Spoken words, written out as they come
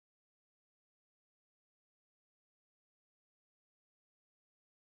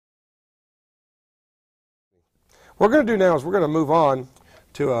What we're going to do now is we're going to move on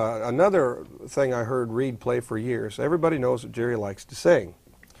to another thing I heard Reed play for years. Everybody knows that Jerry likes to sing.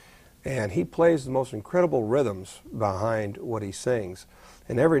 And he plays the most incredible rhythms behind what he sings.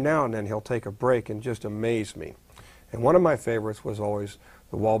 And every now and then he'll take a break and just amaze me. And one of my favorites was always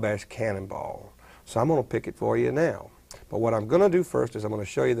the Wabash Cannonball. So I'm going to pick it for you now. But what I'm going to do first is I'm going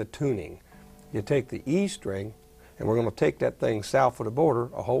to show you the tuning. You take the E string, and we're going to take that thing south of the border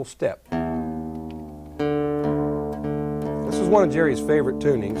a whole step. This is one of Jerry's favorite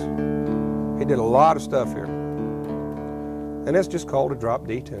tunings. He did a lot of stuff here. And it's just called a drop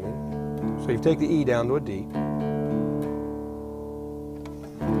D tuning. So you take the E down to a D.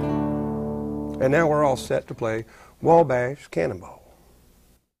 And now we're all set to play Wabash Cannonball.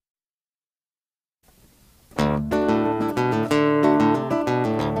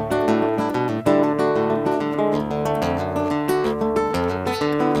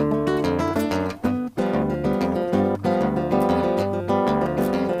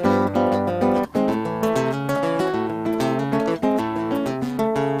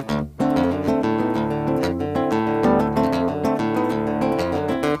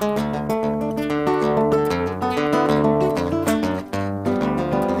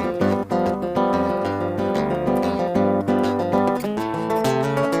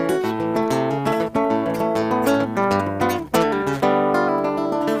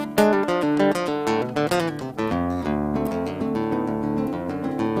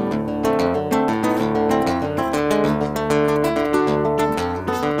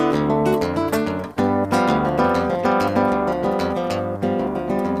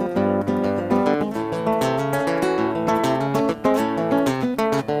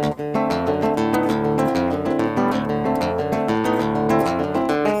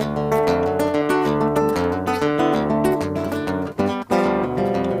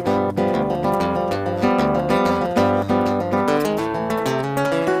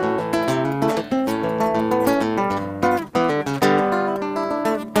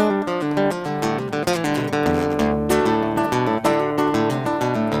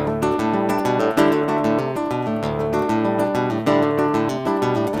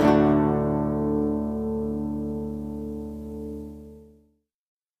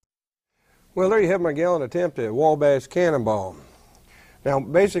 Well, there you have my gallant attempt at Wabash Cannonball. Now,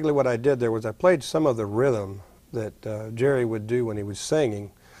 basically what I did there was I played some of the rhythm that Jerry would do when he was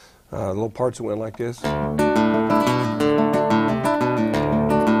singing, little parts that went like this. Now,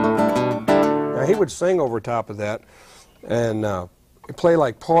 he would sing over top of that and play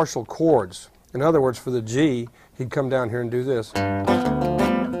like partial chords. In other words, for the G, he'd come down here and do this. Now,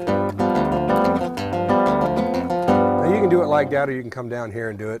 you can do it like that, or you can come down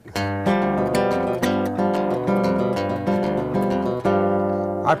here and do it.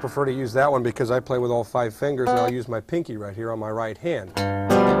 I prefer to use that one because I play with all 5 fingers, and I'll use my pinky right here on my right hand.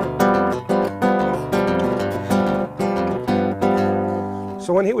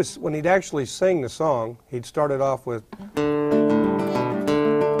 So when he'd actually sing the song, he'd start it off with from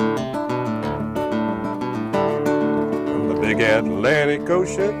the big Atlantic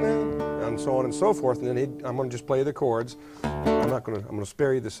Ocean, and so on and so forth. And then I'm going to just play the chords. I'm going to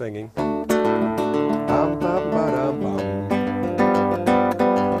spare you the singing.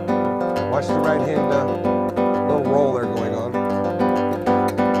 Watch the right hand little roll there going on.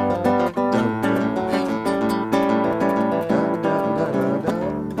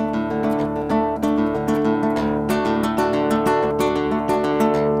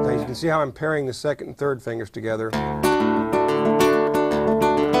 Now you can see how I'm pairing the second and third fingers together. And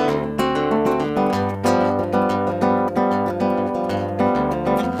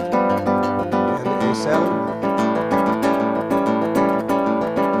A7.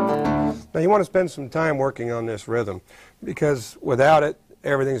 Now you want to spend some time working on this rhythm, because without it,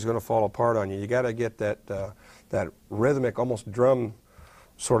 everything's going to fall apart on you. You got to get that rhythmic, almost drum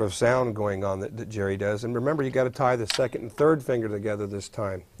sort of sound going on that Jerry does. And remember, you got to tie the second and third finger together this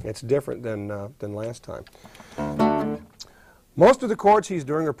time. It's different than last time. Most of the chords he's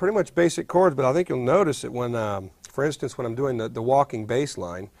doing are pretty much basic chords, but I think you'll notice that when, for instance, when I'm doing the walking bass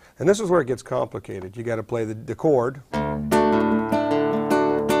line, and this is where it gets complicated. You got to play the chord.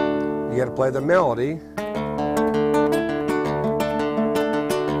 You got to play the melody.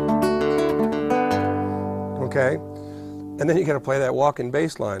 Okay? And then you got to play that walking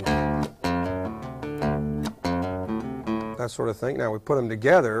bass line. That sort of thing. Now we put them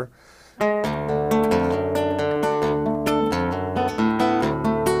together.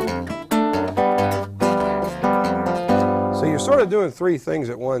 So you're sort of doing 3 things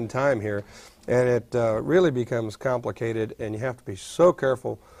at one time here, and it really becomes complicated, and you have to be so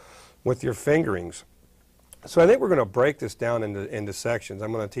careful with your fingerings. So I think we're going to break this down into sections.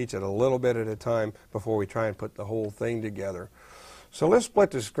 I'm going to teach it a little bit at a time before we try and put the whole thing together. So let's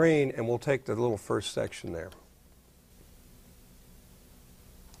split the screen and we'll take the little first section there.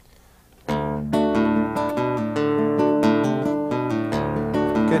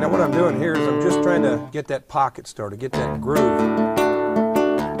 Okay, now what I'm doing here is I'm just trying to get that pocket started, get that groove.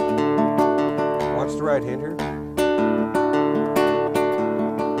 Watch the right hand here.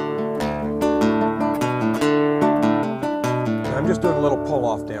 I'm just doing a little pull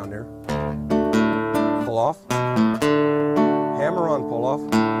off down there. Pull off. Hammer on, pull off.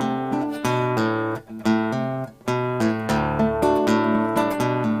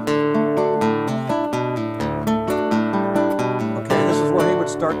 Okay, this is where he would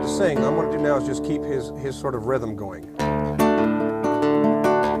start to sing. What I'm going to do now is just keep his sort of rhythm going.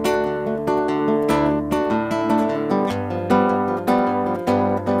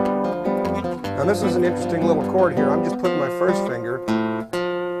 Now this is an interesting little chord here. I'm just putting my first finger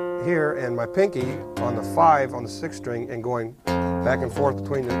here and my pinky on the 5 on the 6th string and going back and forth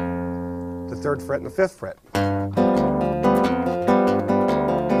between the 3rd fret and the 5th fret.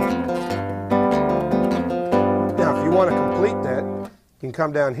 Now if you want to complete that, you can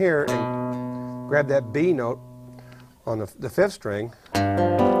come down here and grab that B note on the 5th string.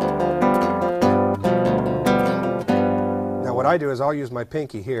 Now what I do is I'll use my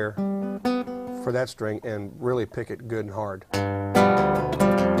pinky here for that string and really pick it good and hard. And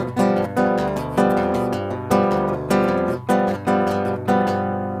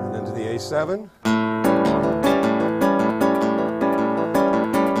then to the A7.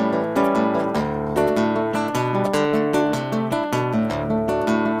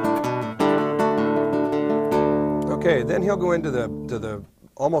 Okay, then he'll go into the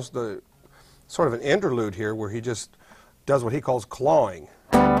almost the sort of an interlude here where he just does what he calls clawing.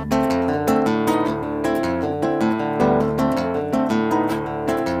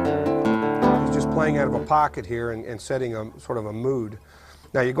 Playing out of a pocket here and setting a sort of a mood.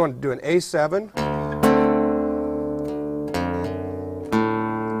 Now you're going to do an A7,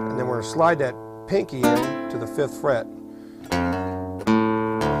 and then we're going to slide that pinky in to the 5th fret.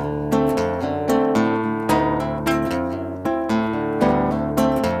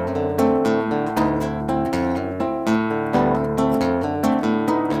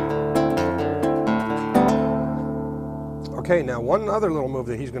 Okay, now one other little move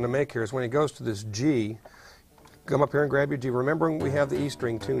that he's going to make here is when he goes to this G, come up here and grab your G. Remembering we have the E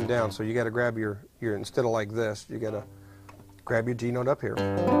string tuned down, so you got to grab your instead of like this, you got to grab your G note up here.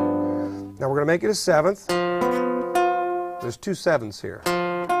 Now we're going to make it a 7th. There's 2 7ths here.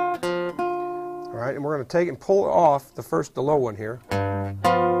 All right, and we're going to take and pull off the low one here.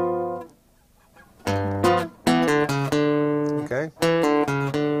 Okay.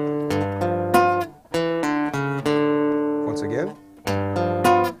 Once again.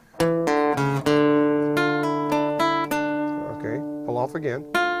 Okay, pull off again.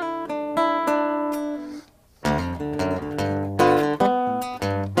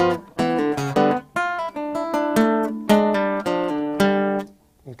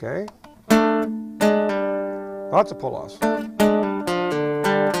 Okay. Lots of pull-offs. And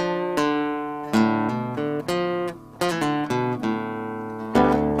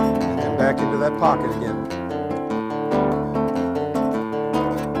then back into that pocket again.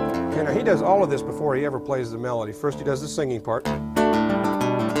 Okay, now he does all of this before he ever plays the melody. First he does the singing part. And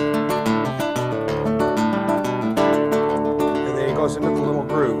then he goes into the little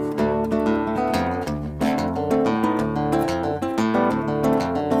groove.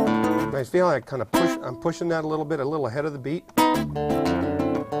 I feel like I'm pushing that a little ahead of the beat.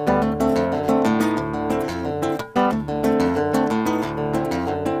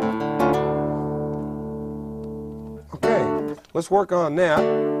 Okay, let's work on that.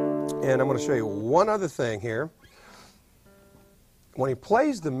 And I'm going to show you one other thing here. When he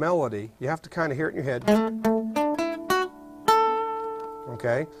plays the melody, you have to kind of hear it in your head.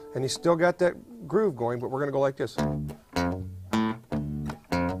 Okay, and he's still got that groove going, but we're going to go like this.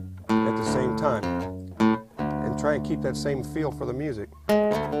 Same time, and try and keep that same feel for the music.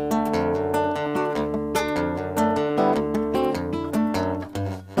 There's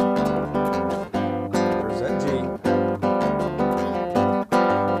that G.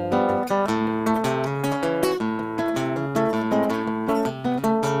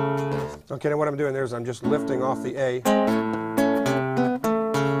 Okay, now what I'm doing there is I'm just lifting off the A.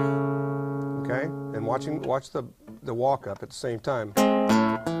 Okay, and watch the walk up at the same time.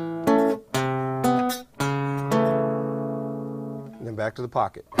 Back to the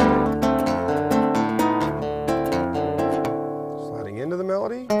pocket. Sliding into the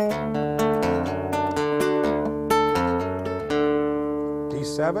melody.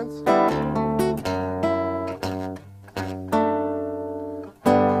 G7th.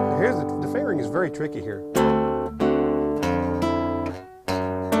 Here's the fingering is very tricky here.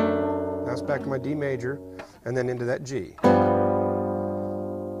 Now it's back to my D major, and then into that G.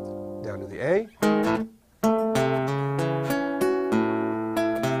 Down to the A.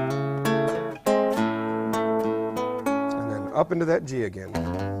 And then up into that G again.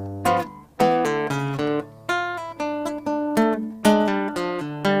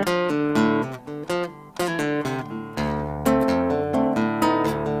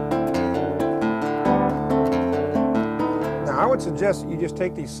 I would suggest that you just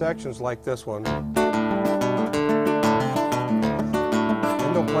take these sections like this one and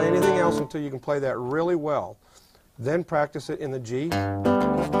don't play anything else until you can play that really well. Then practice it in the G. And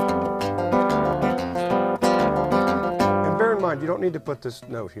bear in mind, you don't need to put this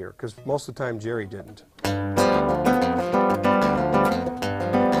note here because most of the time Jerry didn't.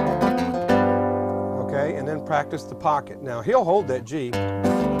 Okay, and then practice the pocket. Now he'll hold that G.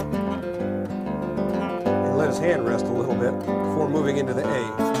 Let his hand rest a little bit before moving into the A.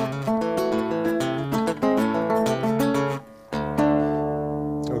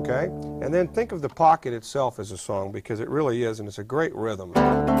 Okay, and then think of the pocket itself as a song because it really is, and it's a great rhythm.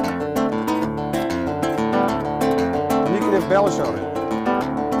 And you can embellish on it.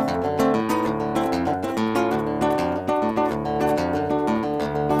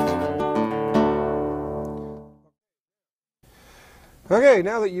 Okay,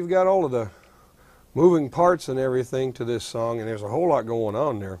 now that you've got all of the moving parts and everything to this song, and there's a whole lot going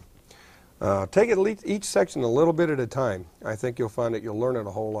on there. Take it each section a little bit at a time. I think you'll find that you'll learn it a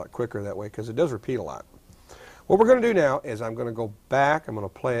whole lot quicker that way because it does repeat a lot. What we're going to do now is I'm going to go back, I'm going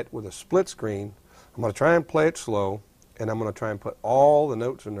to play it with a split screen, I'm going to try and play it slow, and I'm going to try and put all the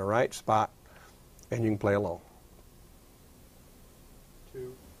notes in the right spot, and you can play along.